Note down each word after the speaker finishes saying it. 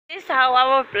This is how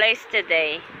our place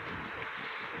today.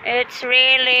 It's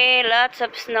really lots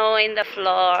of snow in the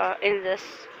floor, in this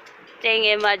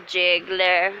thingy-majig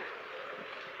there.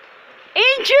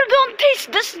 Angel, don't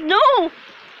taste the snow!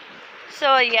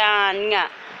 So, yan nga.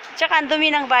 Tsaka ang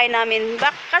dumi ng bahay namin.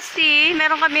 Kasi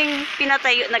meron kaming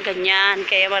pinatayo na ganyan,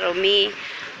 kaya marumi.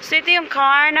 So, ito yung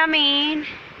car namin.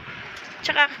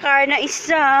 Tsaka car na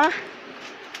isa.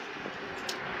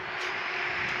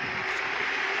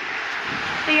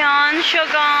 Ayan siya,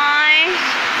 guys.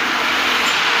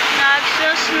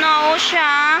 Nagsusnow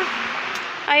siya.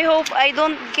 I hope I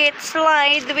don't get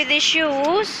slide with the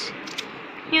shoes.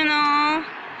 You know,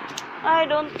 I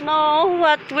don't know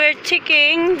what we're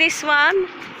taking. This one.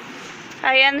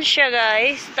 Ayan siya,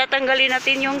 guys. Tatanggalin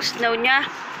natin yung snow niya.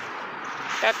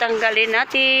 Tatanggalin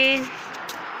natin.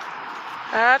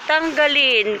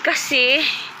 Tatanggalin. Kasi,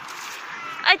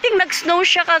 I think nag-snow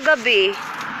siya kagabi.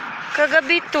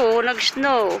 Kagabi to,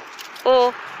 nag-snow.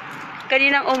 O,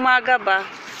 kaninang umaga ba?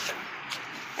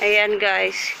 Ayan,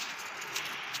 guys.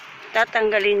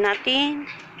 Tatanggalin natin.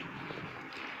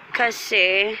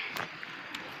 Kasi,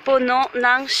 puno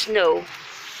ng snow.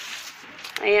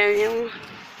 Ayan yung,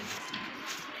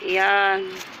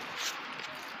 ayan.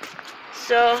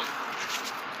 So,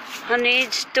 I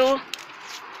needs to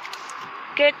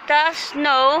get the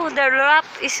snow. The wrap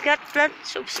is got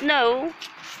lots of snow.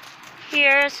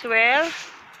 Here as well.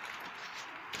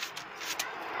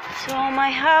 So my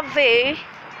hubby,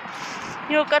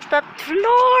 look at that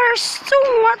floor, so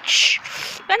much,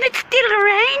 and it's still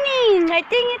raining. I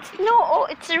think it's no, oh,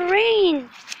 it's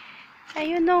rain. And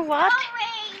you know what?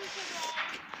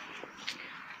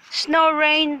 Snow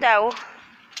rain daw.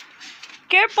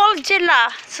 Careful,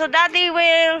 Jilla. So Daddy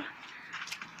will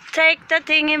take the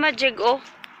thingy-majig, oh,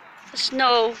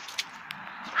 snow.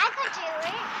 I could do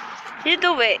it. You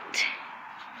do it.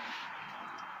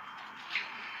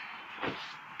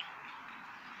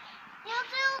 You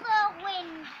do the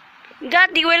wind.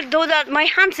 Daddy will do that. My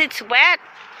hands, it's wet.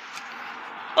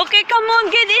 Okay, come on,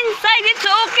 get inside. It's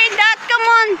okay, Dad. Come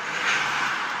on.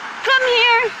 Come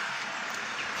here.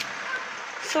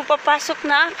 So, papasok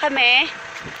na kami.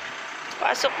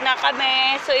 Pasok na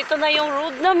kami. So, ito na yung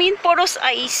road namin. Poros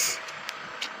ice.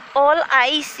 All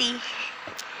icy.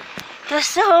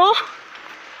 So,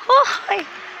 oh, ay,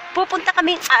 pupunta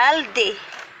kaming aldi.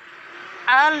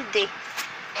 Aldi.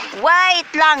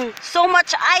 Wait lang. So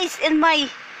much ice in my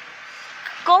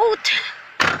coat.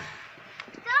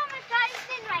 So much ice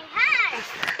in my hand.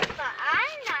 But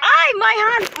I'm not. Ay, my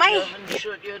hand. My. You haven't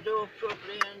shut your door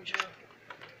properly, Angel.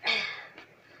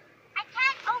 I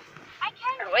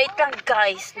can't. Wait lang,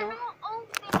 guys, no?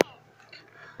 Open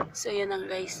it. So, yun ang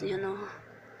guys, yun, no?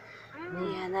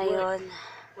 Yan na yun.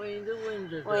 Wait the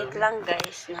window. Wait lang,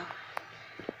 guys, no?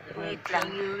 Wait lang.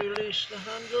 Can you release the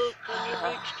handle? Can you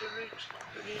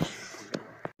release?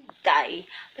 Day.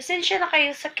 Pasensya na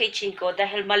kayo sa kitchen ko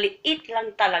dahil maliit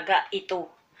lang talaga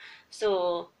ito.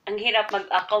 So, ang hirap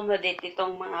mag-accommodate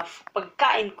itong mga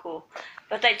pagkain ko.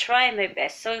 But I try my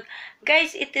best. So,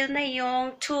 guys, ito na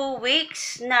yung 2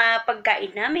 weeks na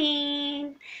pagkain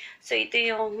namin. So, ito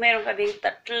yung meron kaming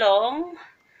 3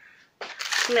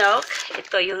 milk.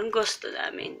 Ito yung gusto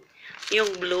namin.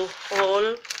 Yung blue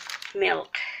whole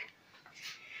milk.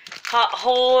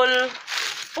 Whole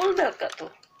milk ka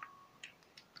to.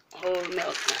 Whole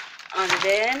milk na. And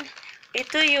then,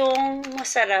 ito yung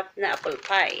masarap na apple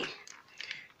pie.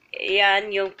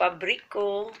 Yan yung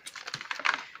pabriko.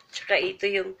 Tsaka ito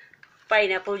yung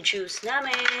pineapple juice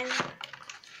namin.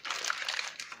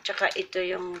 Tsaka ito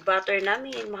yung butter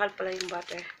namin. Mahal pala yung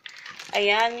butter.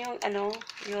 Ayan yung ano,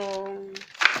 yung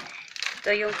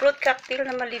ito yung fruit cocktail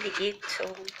na maliliit.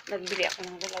 So, nagbili ako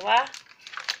ng 2.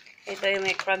 Ito yung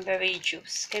may cranberry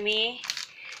juice. Kami,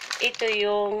 ito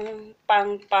yung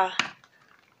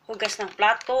hugas ng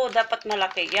plato. Dapat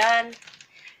malaki yan.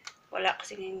 Wala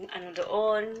kasing ano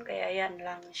doon. Kaya yan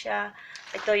lang siya.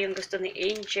 Ito yung gusto ni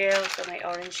Angel. So, may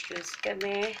orange juice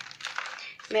kami.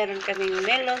 Meron kaming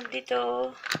melon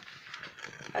dito.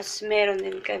 As meron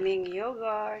din kaming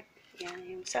yogurt. Yan,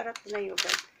 yung sarap na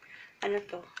yogurt. Ano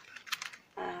to?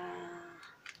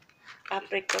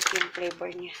 Apricot yung flavor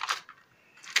niya.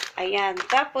 Ayan.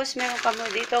 Tapos, meron kami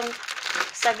ditong,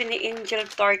 sabi ni Angel,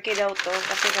 turkey daw to.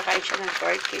 Kasi kakain siya ng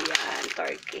turkey. Yan,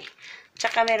 turkey.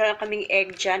 Tsaka meron kaming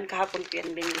egg dyan. Kahapon ko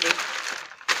yan binili.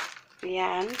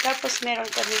 Ayan. Tapos, meron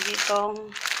kami ditong,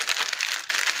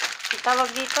 ang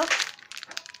tawag dito?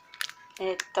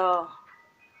 Ito.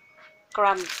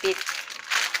 Crumpet.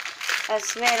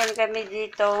 Tapos, meron kami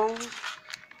ditong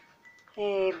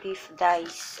beef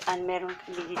dice. And meron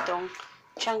kami ditong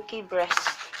chunky breast.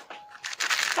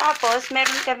 Tapos,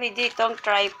 meron kami ditong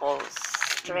triples.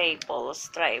 Triples.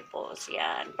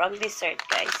 Yan. From dessert,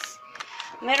 guys.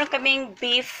 Meron kaming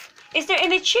beef. Is there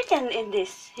any chicken in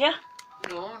this? Yeah?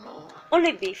 No.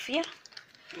 Only beef, yeah?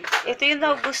 Ito yung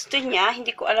daw gusto niya.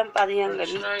 Hindi ko alam paano niyang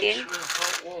It's nice gamitin. with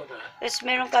hot water. Tapos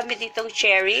meron kami ditong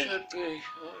cherry. Should be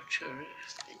cherry.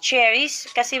 Cherries.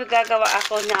 Kasi gagawa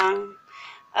ako ng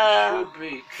Should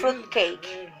be fruit cubes, cake.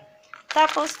 really.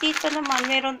 Tapos dito naman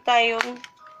meron tayong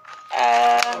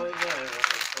Oh,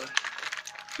 yeah.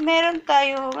 meron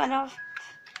tayong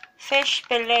fish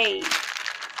fillet.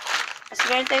 Tapos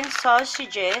meron tayong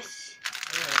sausages.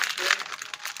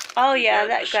 Oh yeah,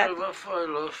 that Get the got silver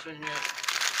foil off and you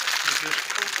just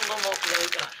crumple them up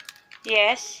like that.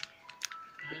 yes.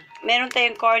 Meron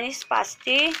tayong cornish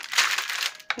pasty.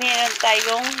 Meron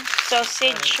tayong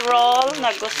sausage roll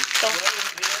na gusto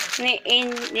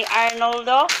ni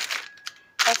Arnoldo.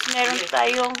 Tapos meron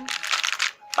tayong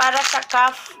para sa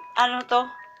calf,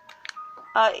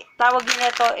 tawag nila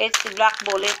to, it's black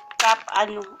bullet. Cup,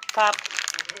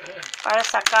 para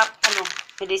sa cup,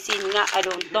 medicine nga, I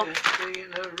don't know.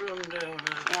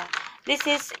 Yeah. This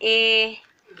is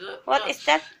what is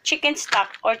that? Chicken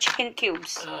stock or chicken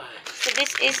cubes. So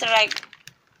this is like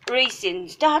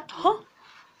raisins. That, huh?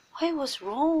 I was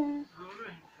wrong.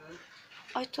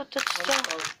 I thought that's the...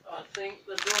 I think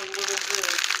they're doing little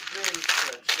green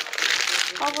spreads.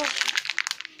 I was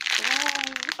wrong.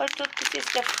 I thought this is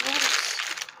the fruits.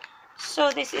 So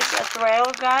this is a trail,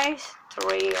 guys.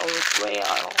 Trail.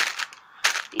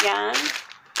 Yan.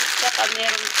 Saka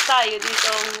meron tayo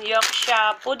ditong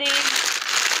Yorkshire pudding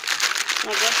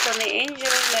na gusto ni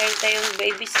Angel. Meron tayong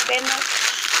baby spinach.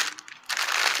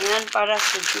 Yan, para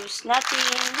sa juice natin.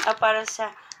 Para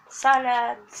sa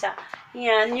salad.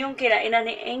 Yan, yung kinainan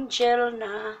ni Angel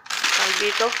na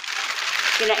dito.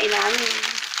 Kinainan namin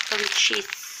itong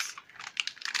cheese.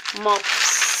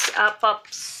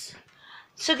 Pops.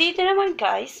 So, dito naman,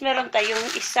 guys, meron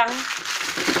tayong isang,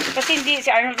 kasi hindi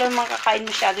si Arnold lang makakain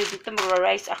masyado dito,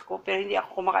 magra-rice ako, pero hindi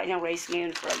ako kumakain ng rice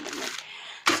ngayon for a moment.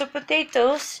 So,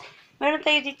 potatoes, meron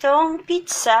tayo ditong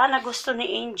pizza na gusto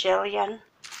ni Angel, yan.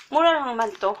 Mura lang naman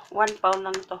to, 1 pound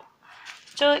lang to.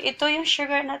 So, ito yung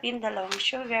sugar natin, 2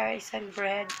 sugar, isang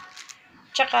bread,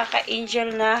 tsaka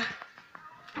ka-Angel na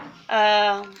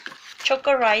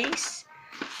choco rice,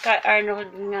 ka-Arnold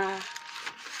na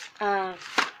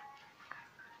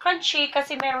crunchy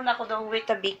kasi meron ako doon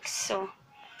Weetabix. So,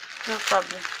 no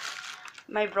problem.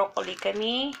 May broccoli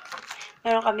kami.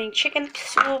 Meron kaming chicken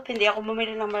soup. Hindi ako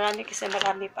bumili ng marami kasi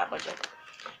marami pa ako dyan.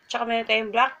 Tsaka meron tayong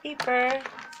black pepper.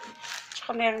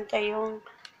 Tsaka meron tayong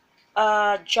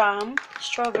jam.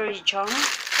 Strawberry jam.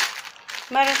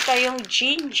 Meron tayong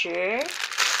ginger.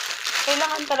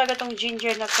 Kailangan talaga tong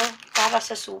ginger na to para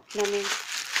sa soup namin.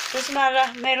 Tapos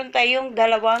meron tayong 2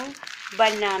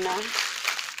 banana.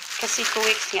 Kasi 2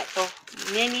 weeks nga to.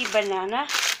 Mini banana.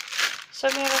 So,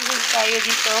 meron din tayo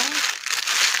dito.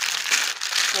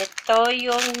 Ito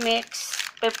yung mixed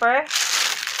pepper.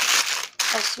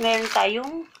 Tapos, meron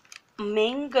tayong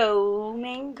mango.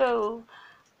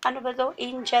 Ano ba to?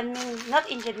 Not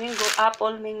Indian mango,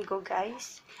 apple mango,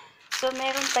 guys. So,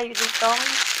 meron tayo ditong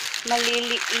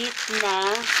maliliit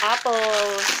na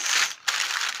apples.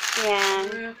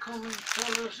 Yan. Come and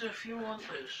tell us if you want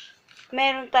this.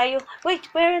 Meron tayo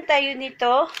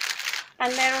nito.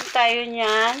 And meron tayo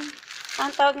niyan.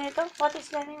 Ang tawag nito? What is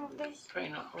the name of this?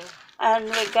 Pineapple. And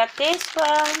we got this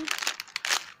one.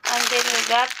 And then we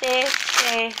got this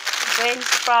bean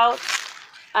sprout.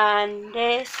 And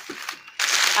this.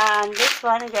 And this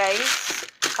one, guys.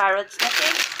 Carrots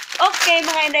natin. Okay,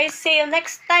 mga Inday. See you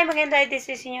next time, mga Inday. This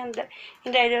is yung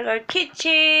Inday Dollar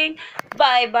Kitchen.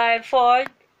 Bye-bye for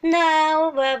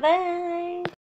now. Bye-bye.